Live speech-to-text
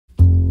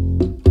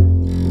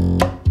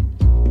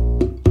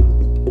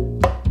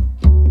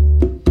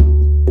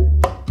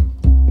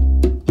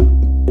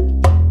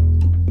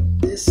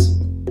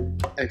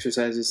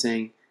exercise is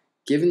saying,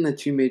 given the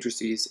two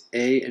matrices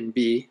A and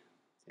B,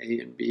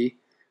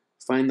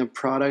 find the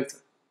product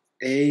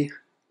A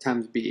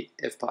times B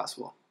if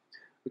possible.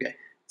 Okay,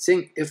 it's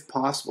saying if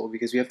possible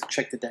because we have to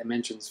check the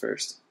dimensions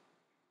first.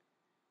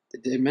 The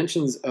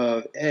dimensions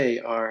of A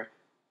are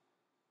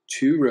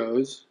 2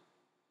 rows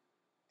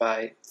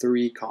by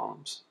 3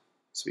 columns.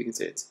 So we can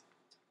say it's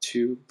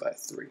 2 by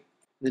 3. And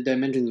the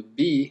dimensions of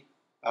B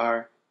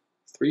are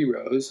 3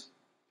 rows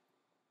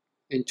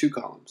and 2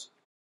 columns.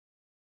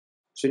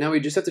 So now we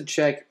just have to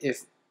check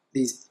if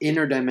these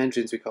inner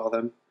dimensions, we call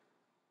them,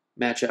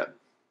 match up.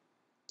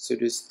 So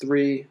does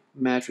 3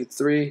 match with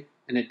 3?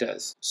 And it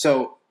does.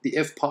 So the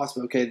if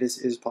possible, okay, this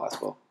is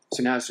possible.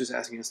 So now it's just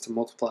asking us to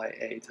multiply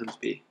A times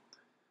B.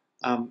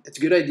 It's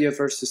a good idea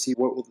first to see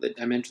what will the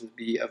dimensions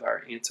be of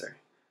our answer.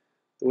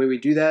 The way we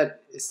do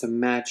that is to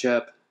match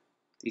up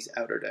these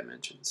outer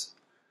dimensions.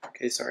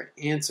 Okay, so our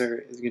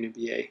answer is going to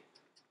be a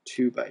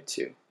 2 by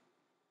 2.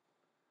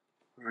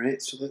 All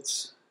right, so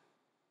let's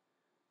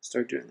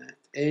start doing that.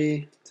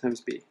 A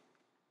times B.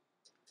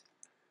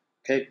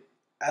 Okay,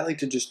 I like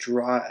to just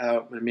draw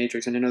out my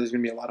matrix, and I know there's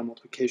going to be a lot of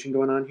multiplication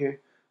going on here.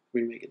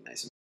 We're going to make it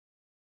nice.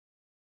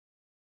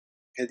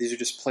 Okay, these are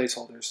just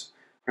placeholders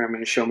where I'm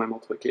going to show my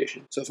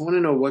multiplication. So if I want to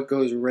know what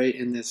goes right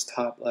in this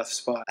top left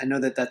spot, I know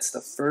that that's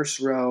the first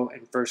row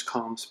and first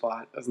column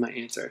spot of my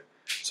answer.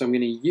 So I'm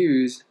going to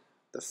use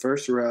the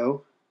first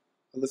row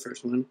of the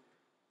first one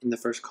and the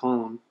first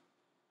column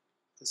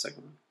of the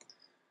second one.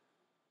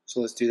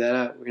 So let's do that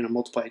out. We're going to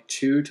multiply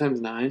 2 times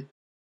 9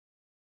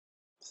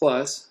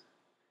 plus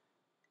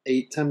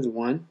 8 times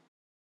 1. And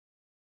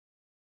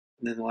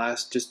then the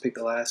last, just pick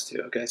the last two.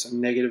 Okay, so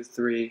negative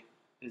 3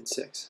 and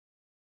 6.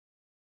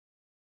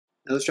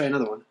 Now let's try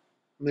another one.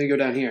 I'm going to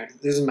go down here.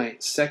 This is my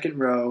second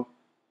row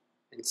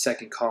and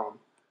second column.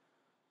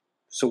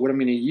 So what I'm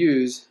going to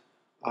use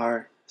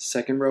are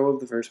second row of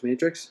the first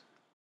matrix,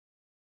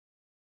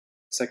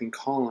 second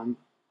column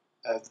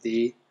of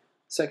the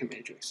second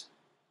matrix.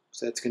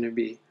 So that's going to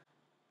be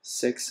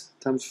 6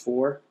 times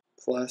 4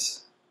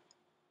 plus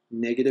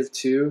negative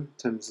 2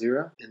 times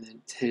 0, and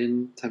then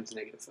 10 times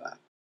negative 5.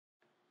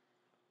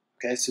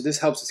 Okay, so this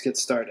helps us get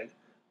started.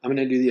 I'm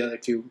going to do the other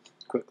two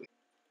quickly.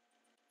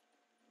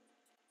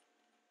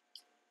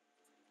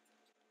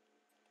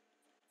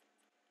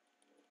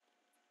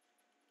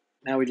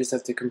 Now we just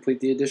have to complete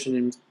the addition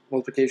and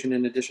multiplication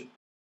and addition.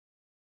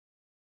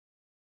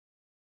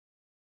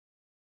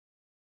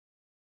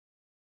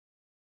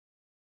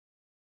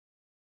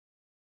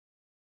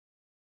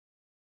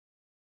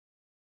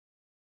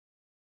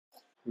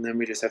 And then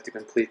we just have to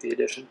complete the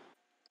addition.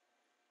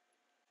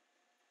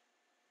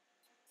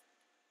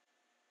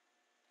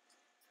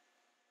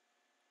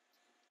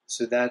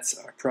 So that's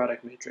our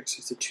product matrix.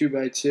 It's a 2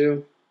 by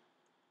 2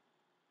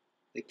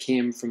 that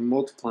came from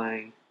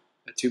multiplying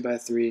a 2 by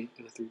 3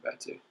 and a 3 by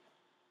 2.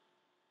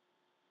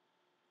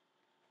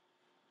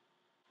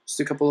 Just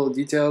a couple of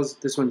details.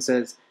 This one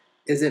says,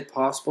 is it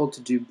possible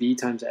to do B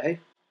times A?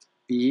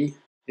 B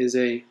is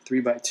a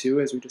 3 by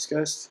 2 as we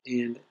discussed,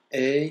 and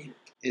A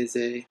is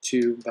a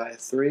 2 by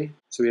 3.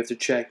 So we have to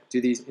check, do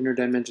these inner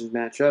dimensions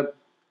match up?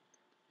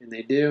 And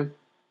they do.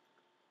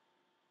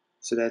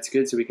 So that's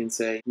good. So we can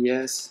say,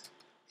 yes,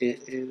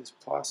 it is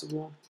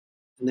possible.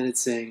 And then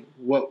it's saying,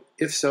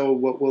 if so,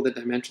 what will the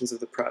dimensions of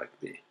the product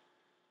be?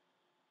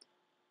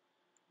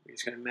 We're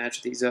just going to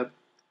match these up.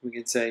 We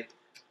can say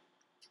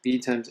B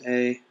times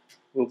A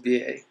will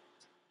be a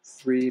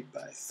 3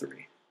 by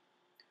 3.